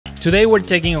Today we're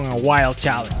taking on a wild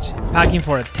challenge, packing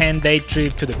for a 10-day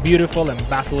trip to the beautiful and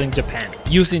bustling Japan,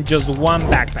 using just one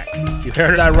backpack. You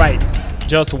heard that right,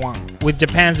 just one. With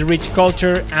Japan's rich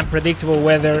culture, unpredictable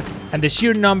weather, and the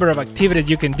sheer number of activities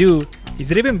you can do, is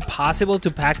it even possible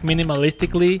to pack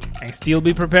minimalistically and still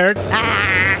be prepared?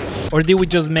 Or did we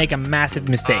just make a massive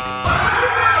mistake?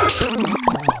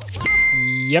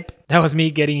 Yep, that was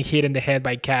me getting hit in the head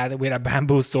by Cat with a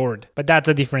bamboo sword. But that's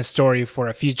a different story for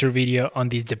a future video on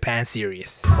this Japan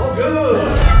series. Oh, good.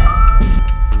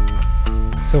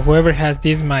 So whoever has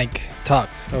this mic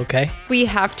talks, okay? We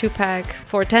have to pack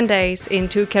for 10 days in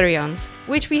 2 carry-ons,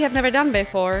 which we have never done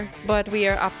before, but we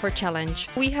are up for challenge.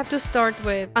 We have to start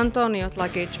with Antonio's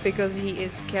luggage because he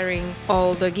is carrying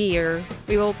all the gear.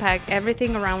 We will pack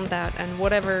everything around that, and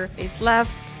whatever is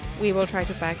left, we will try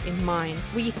to pack in mine.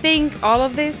 We think all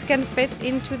of this can fit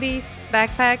into these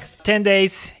backpacks. 10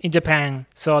 days in Japan.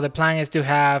 So the plan is to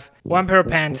have 1 pair of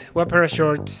pants, 1 pair of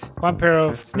shorts, 1 pair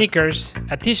of sneakers,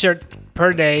 a t-shirt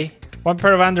per day, 1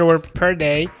 pair of underwear per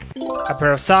day, a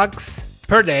pair of socks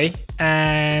per day,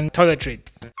 and toiletries.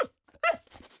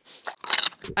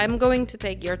 I'm going to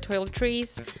take your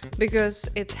toiletries because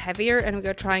it's heavier and we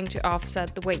are trying to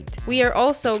offset the weight. We are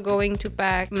also going to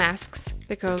pack masks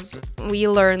because we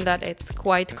learned that it's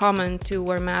quite common to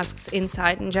wear masks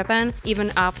inside in Japan,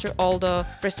 even after all the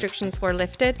restrictions were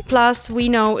lifted. Plus, we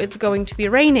know it's going to be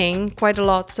raining quite a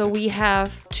lot, so we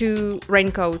have 2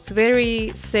 raincoats,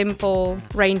 very simple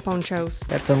rain ponchos.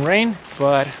 Got some rain,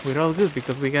 but we're all good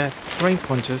because we got rain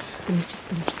ponchos.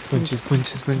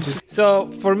 Punches.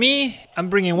 So for me, I'm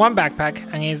bringing 1 backpack,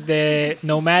 and it's the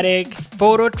Nomadic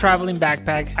photo traveling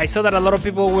backpack. I saw that a lot of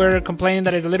people were complaining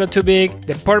that it's a little too big.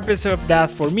 The purpose of that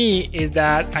for me is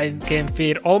that I can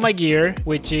fit all my gear,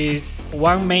 which is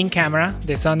 1 main camera,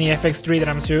 the Sony FX3 that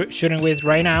I'm shooting with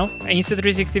right now, an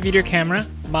Insta360 video camera,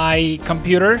 my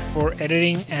computer for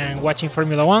editing and watching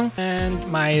Formula 1, and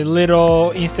my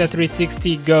little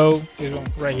Insta360 Go, this one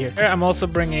right here. I'm also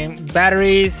bringing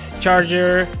batteries,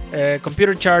 charger,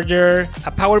 computer charger,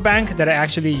 a power bank that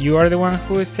you are the one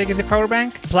who is taking the power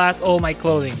bank, plus all my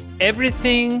clothing.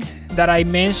 Everything that I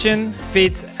mentioned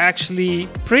fits actually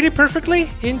pretty perfectly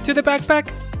into the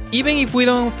backpack. Even if we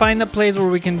don't find a place where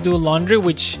we can do laundry,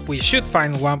 which we should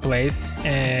find one place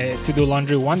to do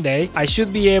laundry one day, I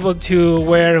should be able to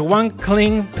wear 1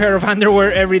 clean pair of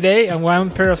underwear every day and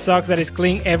 1 pair of socks that is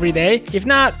clean every day. If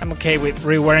not, I'm okay with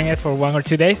re-wearing it for 1 or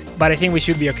 2 days, but I think we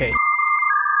should be okay.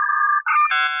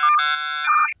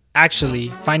 Actually,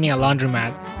 finding a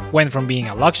laundromat went from being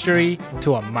a luxury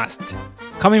to a must.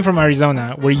 Coming from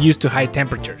Arizona, we're used to high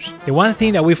temperatures. The one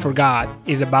thing that we forgot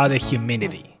is about the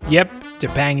humidity. Yep,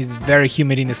 Japan is very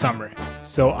humid in the summer,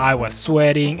 so I was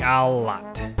sweating a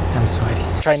lot. I'm sweating.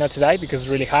 Try not to die because it's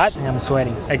really hot, and I'm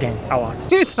sweating again a lot.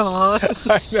 It's hot.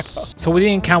 I know. So we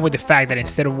didn't count with the fact that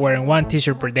instead of wearing 1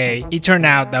 t-shirt per day, it turned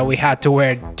out that we had to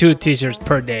wear 2 t-shirts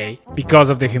per day because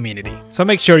of the humidity. So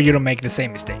make sure you don't make the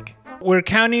same mistake. We're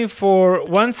counting for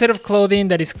 1 set of clothing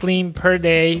that is clean per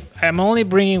day. I'm only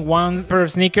bringing 1 pair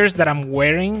of sneakers that I'm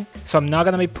wearing, so I'm not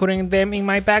gonna be putting them in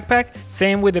my backpack.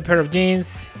 Same with the pair of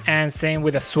jeans, and same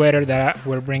with a sweater that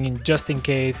we're bringing just in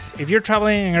case. If you're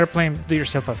traveling in an airplane, do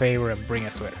yourself a favor and bring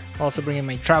a sweater. Also bringing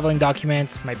my traveling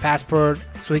documents, my passport,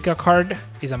 Suica card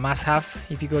is a must-have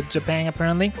if you go to Japan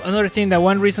apparently. Another thing, that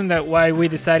one reason that why we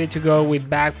decided to go with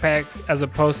backpacks as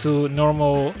opposed to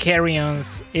normal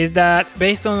carry-ons is that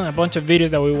based on a bunch of videos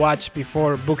that we watched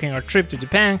before booking our trip to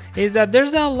Japan, is that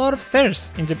there's a lot of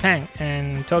stairs in Japan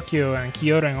and Tokyo and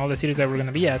Kyoto and all the cities that we're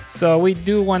gonna be at. So we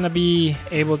do want to be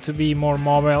able to be more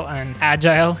mobile and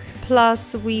agile.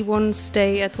 Plus, we won't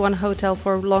stay at 1 hotel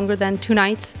for longer than 2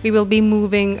 nights. We will be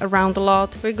moving around a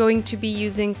lot. We're going to be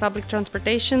using public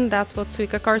transportation. That's what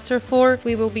Suica cards are for.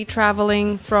 We will be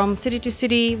traveling from city to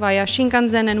city via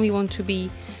Shinkansen, and we want to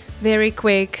be very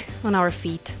quick on our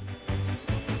feet.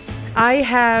 I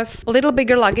have a little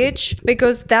bigger luggage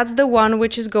because that's the one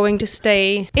which is going to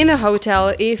stay in the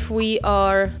hotel if we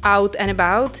are out and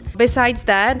about. Besides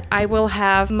that, I will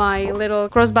have my little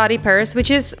crossbody purse, which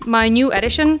is my new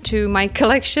addition to my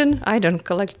collection. I don't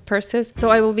collect purses, so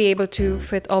I will be able to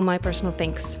fit all my personal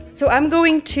things. So I'm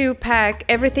going to pack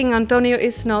everything Antonio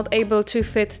is not able to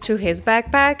fit to his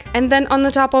backpack. And then on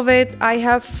the top of it, I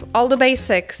have all the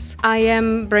basics. I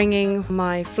am bringing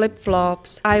my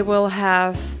flip-flops. I will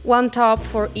have 1 top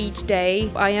for each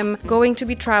day. I am going to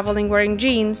be traveling wearing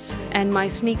jeans and my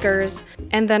sneakers.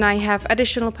 And then I have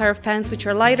additional pair of pants which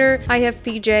are lighter. I have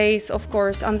PJs, of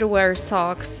course, underwear,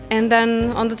 socks. And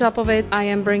then on the top of it, I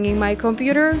am bringing my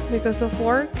computer because of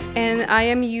work. And I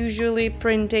am usually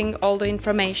printing all the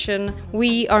information.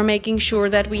 We are making sure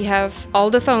that we have all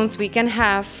the phones we can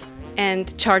have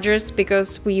and chargers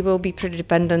because we will be pretty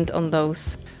dependent on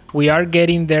those. We are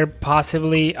getting there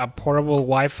possibly a portable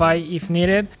Wi-Fi if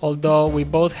needed, although we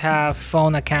both have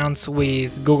phone accounts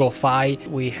with Google Fi.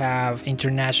 We have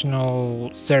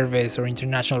international service or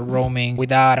international roaming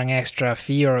without an extra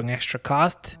fee or an extra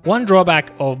cost. One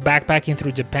drawback of backpacking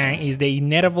through Japan is the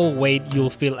inevitable weight you'll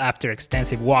feel after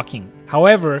extensive walking.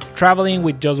 However, traveling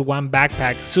with just one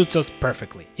backpack suits us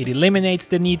perfectly. It eliminates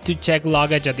the need to check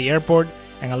luggage at the airport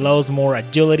and allows more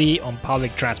agility on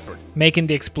public transport, making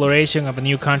the exploration of a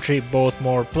new country both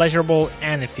more pleasurable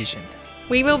and efficient.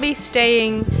 We will be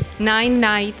staying 9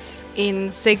 nights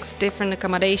in 6 different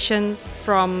accommodations,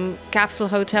 from capsule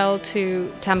hotel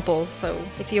to temple. So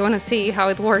if you want to see how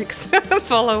it works,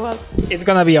 follow us. It's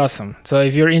gonna be awesome. So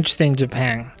if you're interested in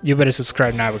Japan, you better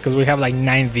subscribe now because we have like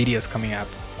 9 videos coming up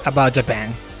about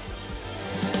Japan.